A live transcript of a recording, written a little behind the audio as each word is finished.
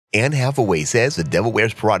Anne Hathaway says The Devil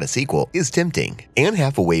Wears Prada sequel is tempting. Anne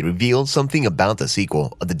Hathaway revealed something about the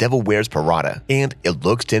sequel of The Devil Wears Prada, and it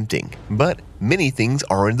looks tempting. But many things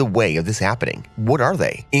are in the way of this happening. What are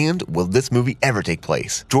they? And will this movie ever take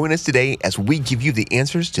place? Join us today as we give you the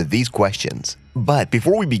answers to these questions. But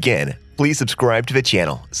before we begin, please subscribe to the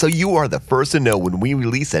channel so you are the first to know when we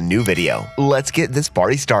release a new video. Let's get this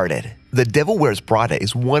party started. The Devil Wears Prada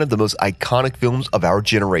is one of the most iconic films of our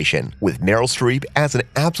generation, with Meryl Streep as an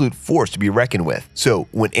absolute force to be reckoned with. So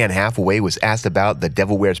when Anne Hathaway was asked about The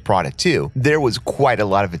Devil Wears Prada 2, there was quite a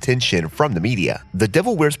lot of attention from the media. The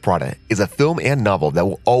Devil Wears Prada is a film and novel that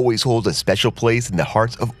will always hold a special place in the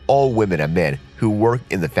hearts of all women and men who work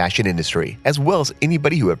in the fashion industry, as well as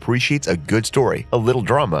anybody who appreciates a good story, a little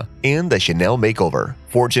drama, and a Chanel makeover.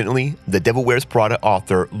 Fortunately, The Devil Wears Prada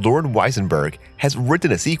author Lauren Weisenberg has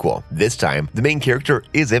written a sequel. This time, the main character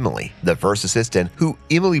is Emily, the first assistant who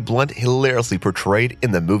Emily Blunt hilariously portrayed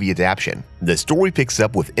in the movie adaptation. The story picks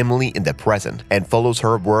up with Emily in the present and follows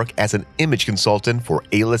her work as an image consultant for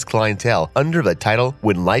A-list clientele under the title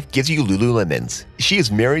When Life Gives You Lululemons. She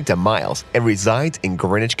is married to Miles and resides in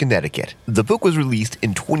Greenwich, Connecticut. The book was released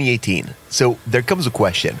in 2018, so there comes a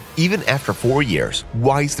question. Even after 4 years,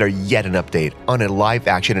 why is there yet an update on a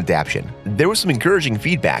live-action adaptation? There was some encouraging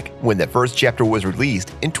feedback when the first chapter was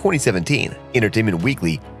released in 2017. Entertainment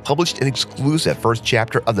Weekly published an exclusive first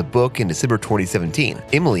chapter of the book in December 2017.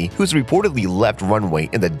 Emily, who's reportedly left runway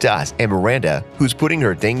in the dust, and Miranda, who's putting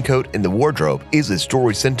her dang coat in the wardrobe, is the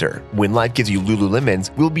story center. When Life Gives You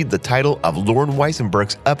Lululemons will be the title of Lauren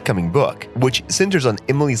Weisenberg's upcoming book, which centers on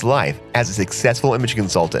Emily's life as a successful image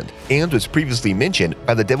consultant, and was previously mentioned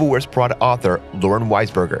by The Devil Wears Prada author Lauren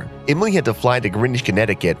Weisberger. Emily had to fly to Greenwich,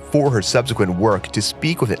 Connecticut for her subsequent work to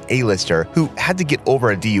speak with an A-lister who had to get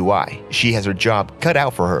over a DUI. She has her job cut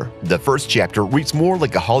out for her. The first chapter reads more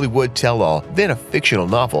like a Hollywood tell-all than a fictional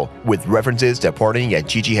novel, with references to partying at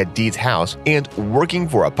Gigi Hadid's house and working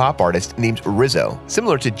for a pop artist named Rizzo,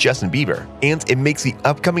 similar to Justin Bieber. And it makes the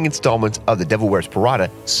upcoming installments of The Devil Wears Prada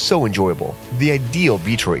so enjoyable. The ideal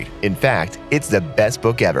beach read. In fact, it's the best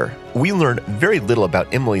book ever. We learned very little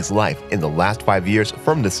about Emily's life in the last 5 years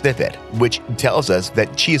from the snippet, which tells us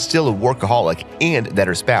that she is still a workaholic and that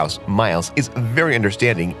her spouse, Miles, is very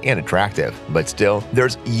understanding and attractive. But still,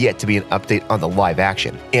 there's yet to be an update on the live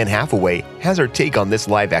action. Anne Hathaway has her take on this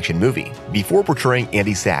live action movie. Before portraying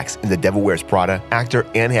Andy Sachs in The Devil Wears Prada, actor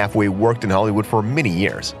Anne Hathaway worked in Hollywood for many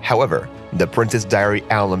years. However, the Princess Diary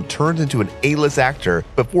alum turned into an A-list actor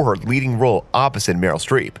before her leading role opposite Meryl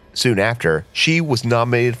Streep. Soon after, she was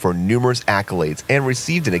nominated for numerous accolades and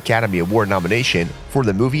received an Academy Award nomination for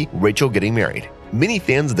the movie Rachel Getting Married. Many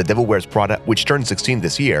fans of The Devil Wears Prada, which turned 16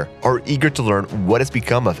 this year, are eager to learn what has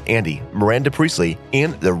become of Andy, Miranda Priestley,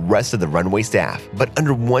 and the rest of the runway staff. But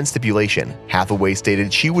under one stipulation, Hathaway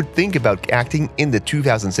stated she would think about acting in the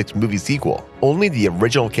 2006 movie sequel. Only the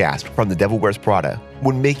original cast from The Devil Wears Prada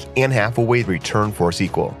would make Anne Hathaway return for a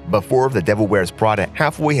sequel. Before The Devil Wears Prada,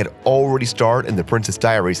 Hathaway had already starred in The Princess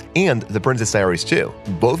Diaries and The Princess Diaries 2,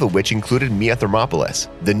 both of which included Mia Thermopolis.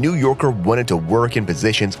 The New Yorker wanted to work in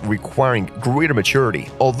positions requiring greater maturity,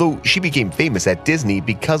 although she became famous at Disney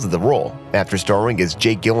because of the role. After starring as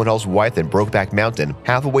Jake Gyllenhaal's wife in Brokeback Mountain,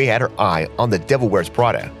 Hathaway had her eye on The Devil Wears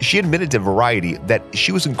Prada. She admitted to Variety that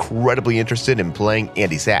she was incredibly interested in playing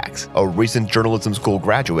Andy Sachs, a recent journalism school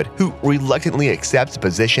graduate who reluctantly accepts a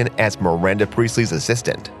position as Miranda Priestley's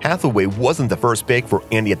assistant. Hathaway wasn't the first pick for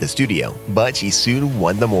Andy at the studio, but she soon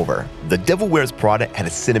won them over. The Devil Wears Prada had a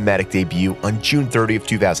cinematic debut on June 30,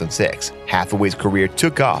 2006. Hathaway's career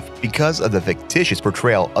took off because of the fictitious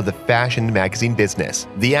portrayal of the fashion magazine business.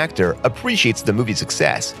 The actor appreciates the movie's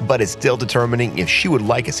success, but is still determining if she would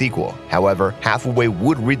like a sequel. However, Hathaway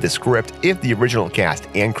would read the script if the original cast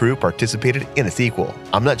and crew participated in a sequel.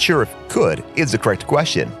 I'm not sure if could is the correct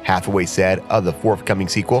question. Hathaway said of the forthcoming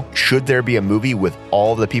sequel, should there be a movie with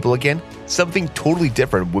all of the people again? Something totally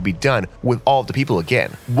different would be done with all of the people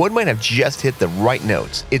again. One might have just hit the right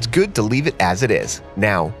notes. It's good to leave it as it is.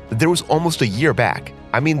 Now, there was almost a year back.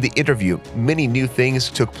 The interview, many new things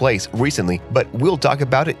took place recently, but we'll talk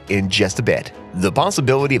about it in just a bit. The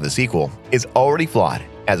possibility of a sequel is already flawed,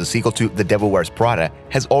 as a sequel to The Devil Wears Prada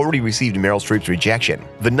has already received Meryl Streep's rejection.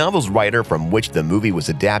 The novel's writer from which the movie was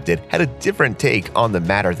adapted had a different take on the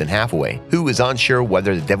matter than Hathaway, who is unsure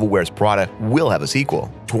whether The Devil Wears Prada will have a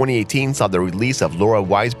sequel. 2018 saw the release of Laura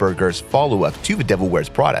Weisberger's follow-up to The Devil Wears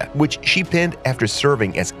Prada, which she penned after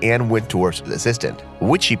serving as Anna Wintour's assistant.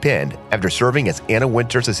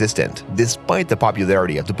 Despite the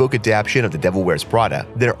popularity of the book adaptation of The Devil Wears Prada,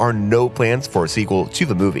 there are no plans for a sequel to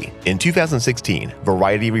the movie. In 2016,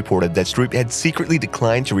 Variety Variety reported that Streep had secretly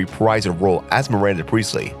declined to reprise her role as Miranda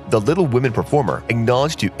Priestley. The Little Women performer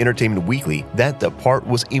acknowledged to Entertainment Weekly that the part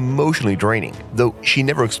was emotionally draining, though she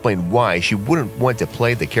never explained why she wouldn't want to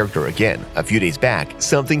play the character again. A few days back,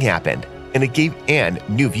 something happened, and it gave Anne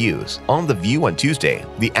new views. On The View on Tuesday,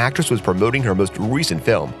 the actress was promoting her most recent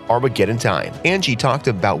film, Armageddon Time, and she talked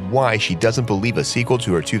about why she doesn't believe a sequel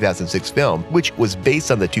to her 2006 film, which was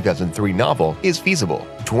based on the 2003 novel, is feasible.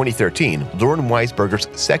 2013, Lauren Weisberger's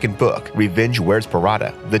second book, Revenge Wears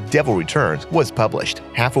Prada, The Devil Returns, was published.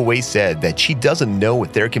 Hathaway said that she doesn't know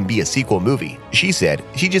if there can be a sequel movie. She said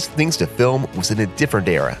she just thinks the film was in a different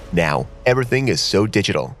era. Now, everything is so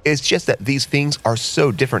digital. It's just that these things are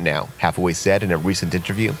so different now, Hathaway said in a recent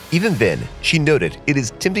interview. Even then, she noted it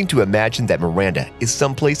is tempting to imagine that Miranda is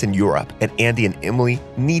someplace in Europe and Andy and Emily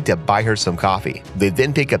need to buy her some coffee. They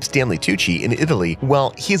then pick up Stanley Tucci in Italy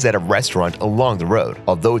while he's at a restaurant along the road.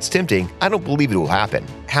 Although it's tempting, I don't believe it will happen.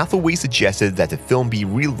 Hathaway suggested that the film be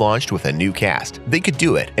relaunched with a new cast. They could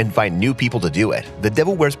do it and find new people to do it. The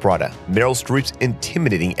Devil Wears Prada, Meryl Streep's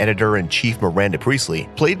intimidating editor-in-chief Miranda Priestley,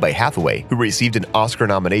 played by Hathaway, who received an Oscar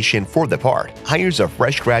nomination for the part, hires a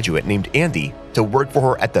fresh graduate named Andy to work for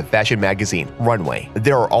her at the fashion magazine Runway.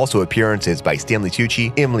 There are also appearances by Stanley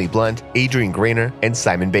Tucci, Emily Blunt, Adrian Grenier, and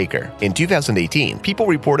Simon Baker. In 2018, people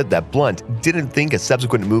reported that Blunt didn't think a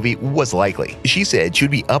subsequent movie was likely. She said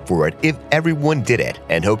she'd be up for it if everyone did it,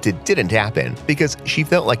 and hoped it didn't happen because she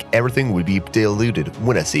felt like everything would be diluted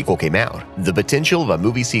when a sequel came out. The potential of a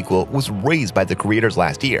movie sequel was raised by the creators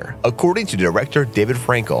last year. According to director David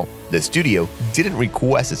Frankel, the studio didn't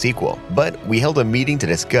request a sequel, but we held a meeting to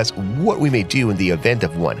discuss what we may do in the event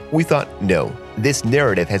of one. We thought, no, this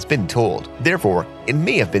narrative has been told, therefore it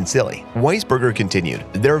may have been silly. Weisberger continued,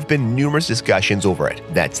 there have been numerous discussions over it.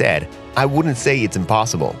 That said, I wouldn't say it's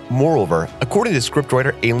impossible. Moreover, according to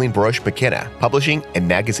scriptwriter Aileen Brosh McKenna, publishing and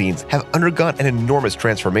magazines have undergone an enormous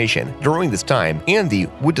transformation. During this time, Andy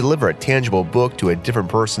would deliver a tangible book to a different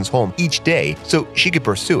person's home each day so she could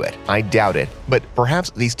pursue it. I doubt it, but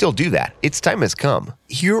perhaps they still do that. Its time has come.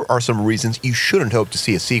 Here are some reasons you shouldn't hope to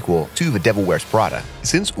see a sequel to The Devil Wears Prada.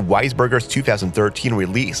 Since Weisberger's 2013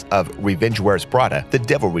 release of Revenge Wears Prada, The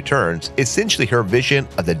Devil Returns, essentially her vision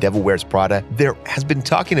of The Devil Wears Prada, there has been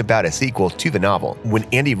talking about a sequel to the novel. When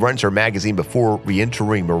Andy runs her magazine before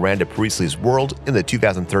re-entering Miranda Priestley's world in the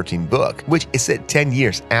 2013 book, which is set 10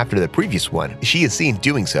 years after the previous one, she is seen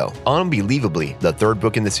doing so. Unbelievably, the third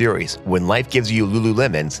book in the series, When Life Gives You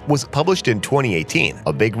Lululemons, was published in 2018.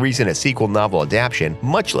 A big reason a sequel novel adaptation,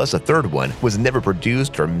 much less a third one, was never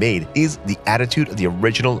produced or made is the attitude of the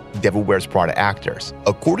original Devil Wears Prada actors.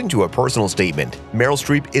 According to a personal statement, Meryl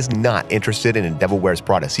Streep is not interested in a Devil Wears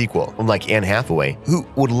Prada sequel, unlike Anne Hathaway, who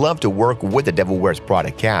would love to work with the Devil Wears Prada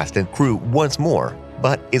cast and crew once more,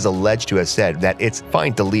 but is alleged to have said that it's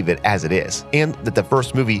fine to leave it as it is, and that the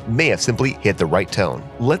first movie may have simply hit the right tone.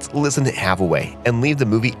 Let's listen to Hathaway and leave the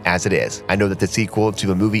movie as it is. I know that the sequel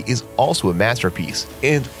to a movie is also a masterpiece,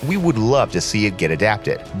 and we would love to see it get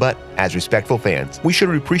adapted, but as respectful fans, we should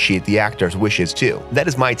appreciate the actors' wishes too. That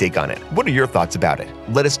is my take on it. What are your thoughts about it?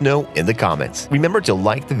 Let us know in the comments. Remember to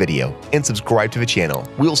like the video and subscribe to the channel.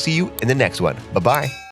 We'll see you in the next one. Bye-bye.